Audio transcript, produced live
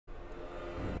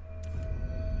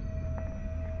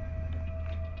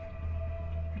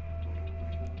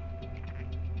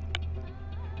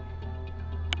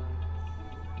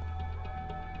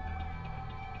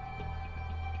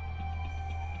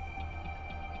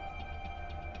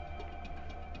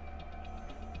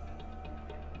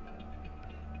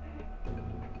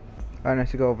Alright,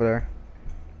 let's go over there.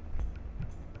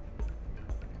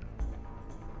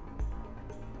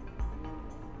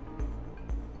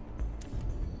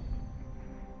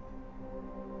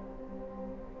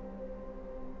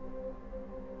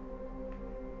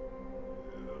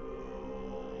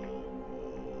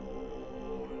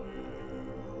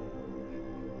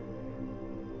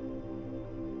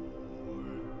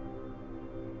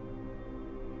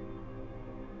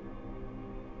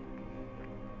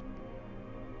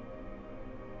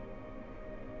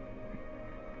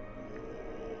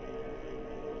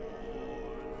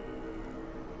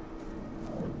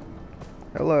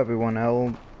 Hello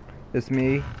everyone, it's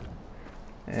me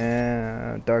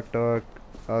and Dark Dog,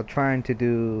 trying to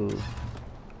do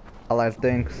a lot of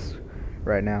things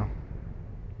right now.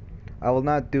 I will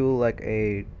not do like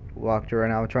a walkthrough right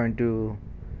now. I'm trying to do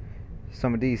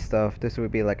some of these stuff. This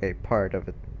would be like a part of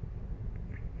it.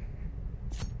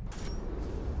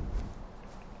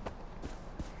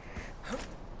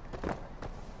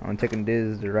 I'm taking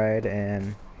this ride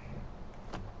and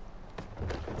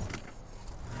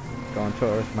going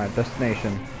towards my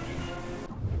destination.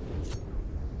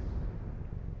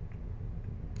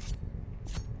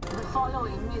 The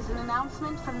following is an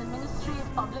announcement from the Ministry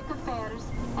of Public Affairs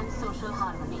and Social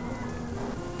Harmony.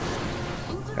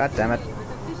 God damn it. Interfering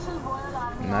with official Royal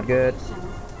Army Not good.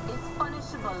 operations is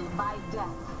punishable by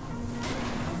death.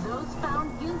 Those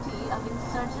found guilty of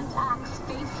insurgent acts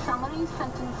face summary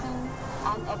sentencing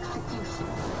and execution.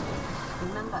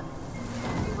 Remember,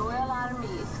 the Royal Army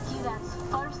is Kirat's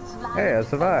first line Hey, I of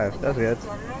survived. defense That's good. against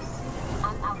terrorists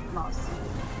and outlaws.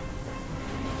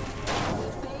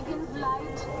 May Pagan's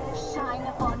light shine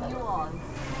upon you all.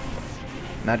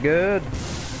 Not good.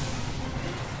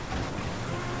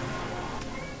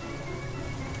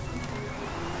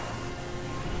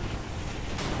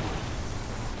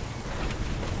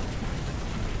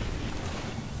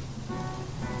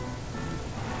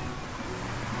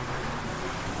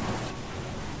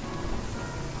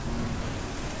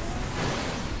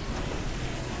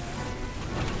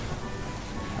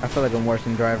 I feel like I'm worse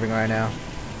than driving right now.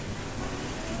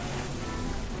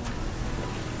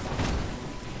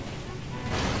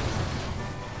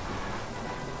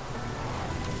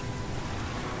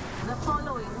 The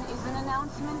following is an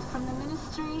announcement from the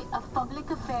Ministry of Public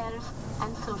Affairs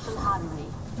and Social Harmony.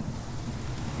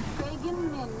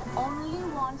 Pagan Min only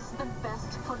wants the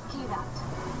best for Kirat.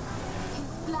 His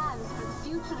plans for the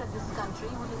future of this country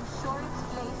will ensure its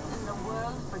place in the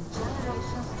world for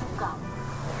generations to come.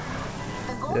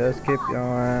 The Golden Just keep Path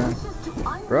going. wishes to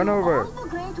undo Run over. all the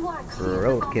great works he has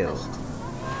Roadkill. accomplished.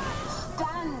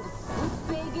 Stand with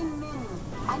Pagan Min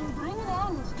and bring an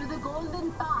end to the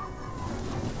Golden Path.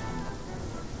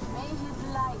 May his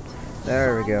light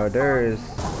There we go. shine There is.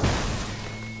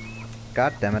 upon you.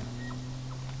 God damn it.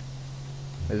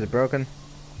 Is it broken?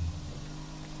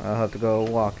 I'll have to go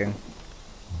walking.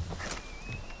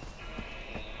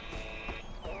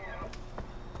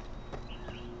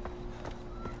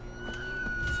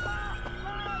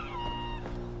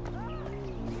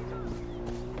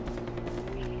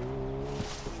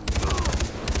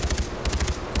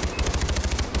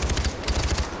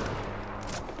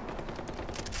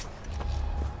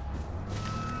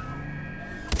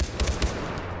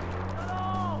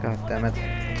 God damn it.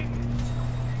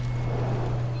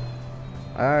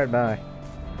 Alright, bye.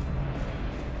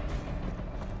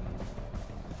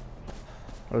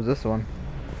 What was this one?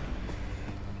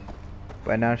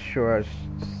 But not sure a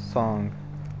song.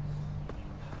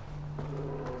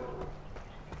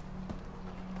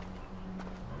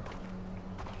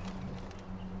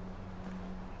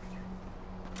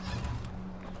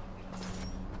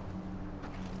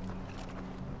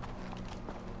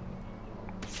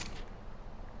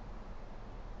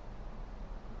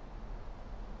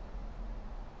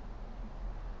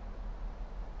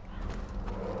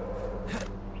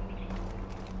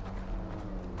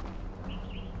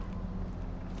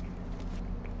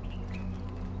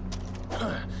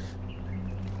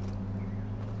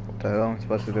 What the hell am I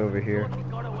supposed to do over here?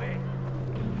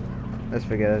 Let's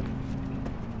forget it.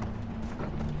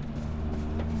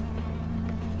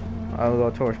 I'll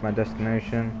go towards my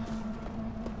destination.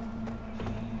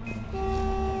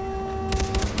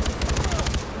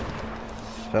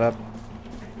 Shut up.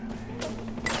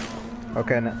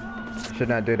 Okay, no, should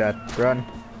not do that. Run.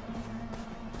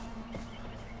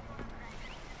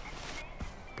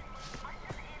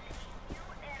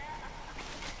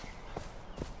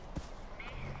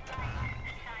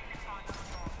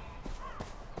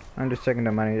 I'm just checking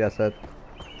the money, that's it.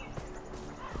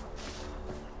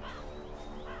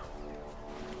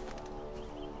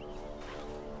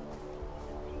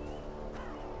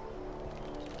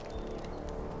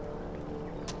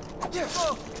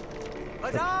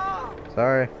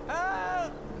 Sorry.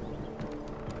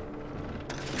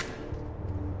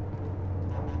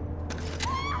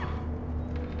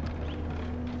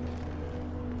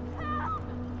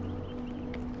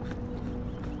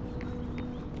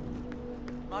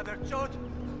 Mother Chod!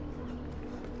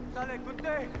 Sale, good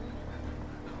day!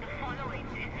 The following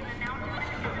is an announcement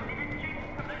from the Ministry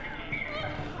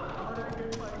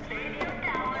of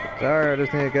Communications. Sorry, I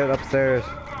just need to get upstairs.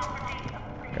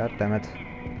 God damn it.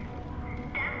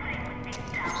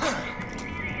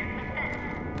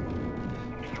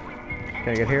 Can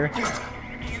I get here?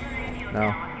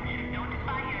 No.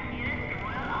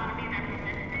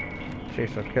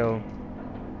 Chase or kill.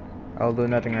 I'll do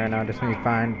nothing right now, just need to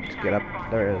find to get up.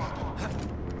 There it is.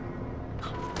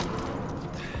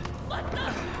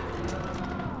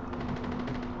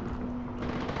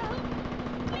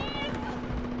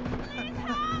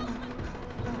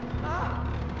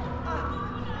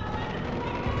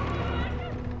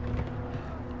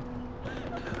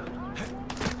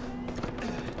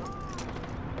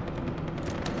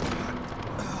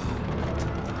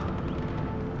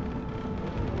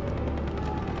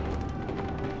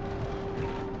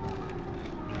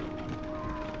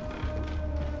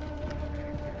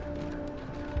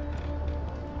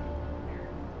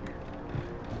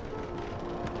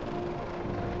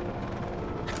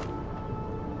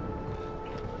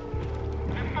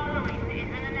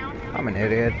 I'm an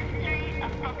idiot. Ministry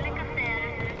of Public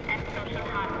Affairs and Social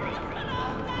Housing.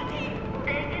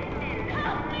 Vegas News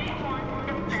only wants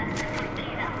the best for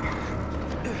Kira.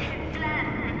 His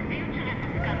plans for the future of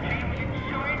this country will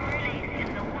ensure its place in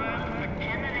the world for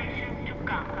generations to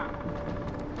come.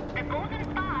 The Golden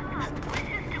Path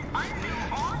wishes to undo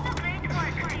all the great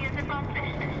work he has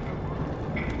accomplished.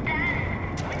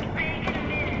 Stand with pagan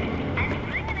myths and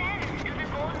bring an end to the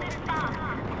Golden Path.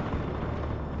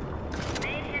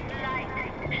 May his light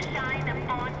shine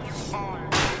upon you all.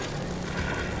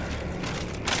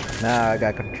 Now I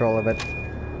got control of it.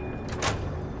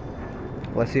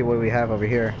 Let's see what we have over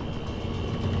here.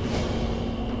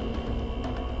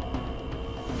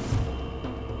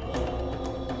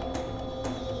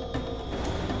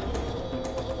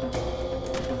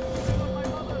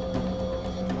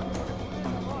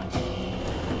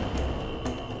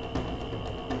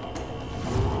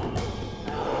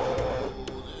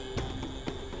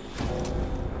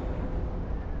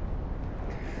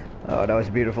 Oh, that was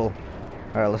beautiful.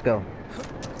 Alright, let's go.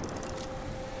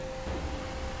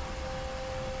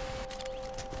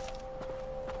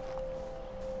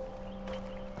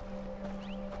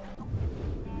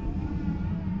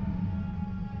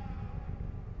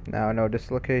 Now I know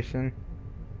this location.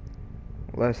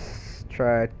 Let's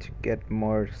try to get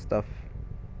more stuff.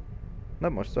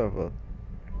 Not more stuff, but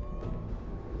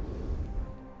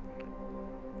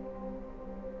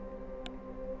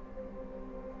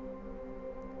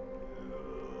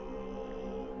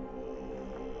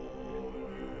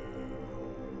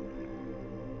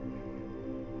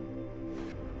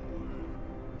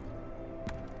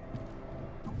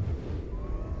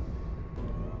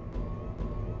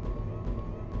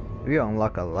we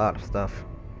unlock a lot of stuff.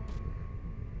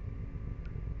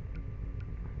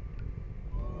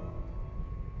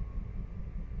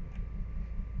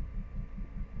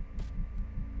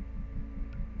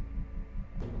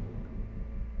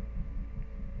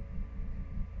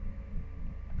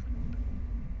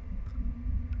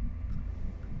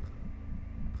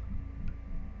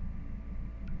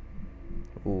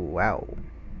 Ooh, wow.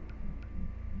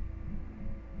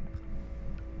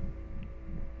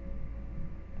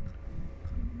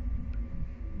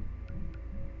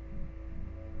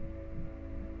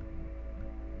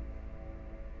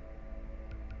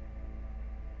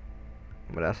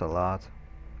 But that's a lot.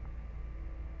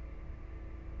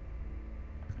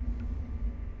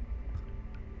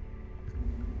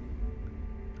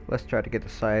 Let's try to get the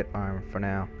sidearm for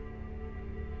now.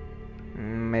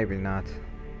 Maybe not.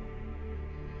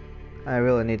 I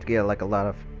really need to get like a lot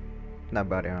of, not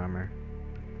body armor.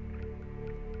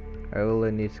 I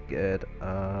really need to get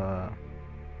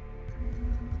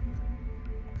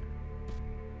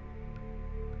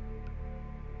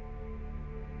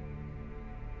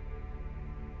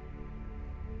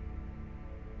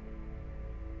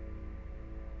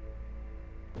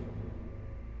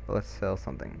let's sell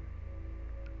something.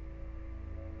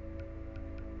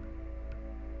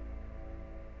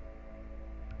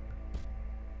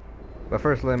 But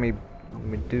first let me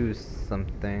do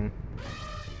something.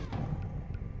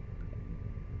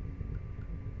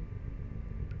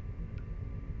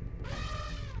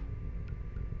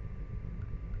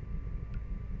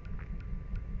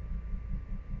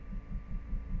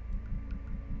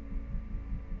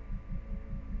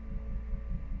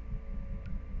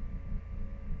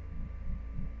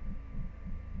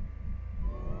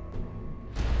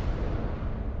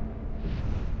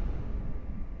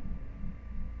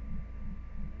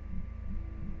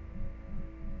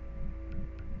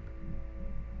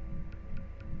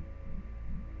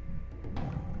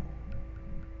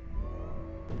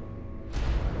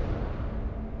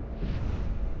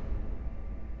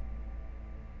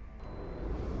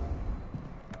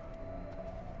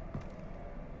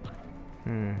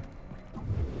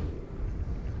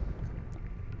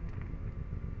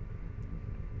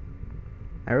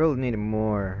 I really need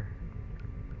more.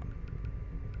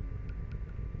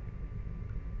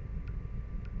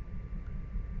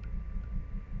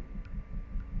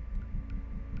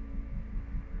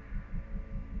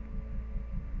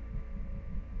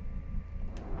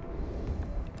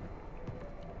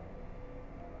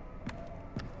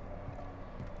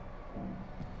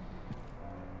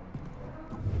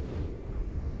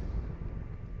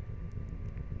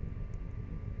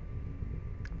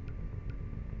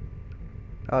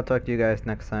 I'll talk to you guys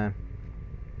next time.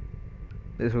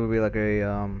 This will be like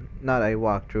a not a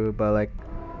walkthrough, but like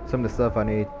some of the stuff I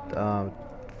need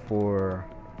for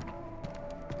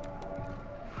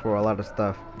a lot of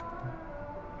stuff.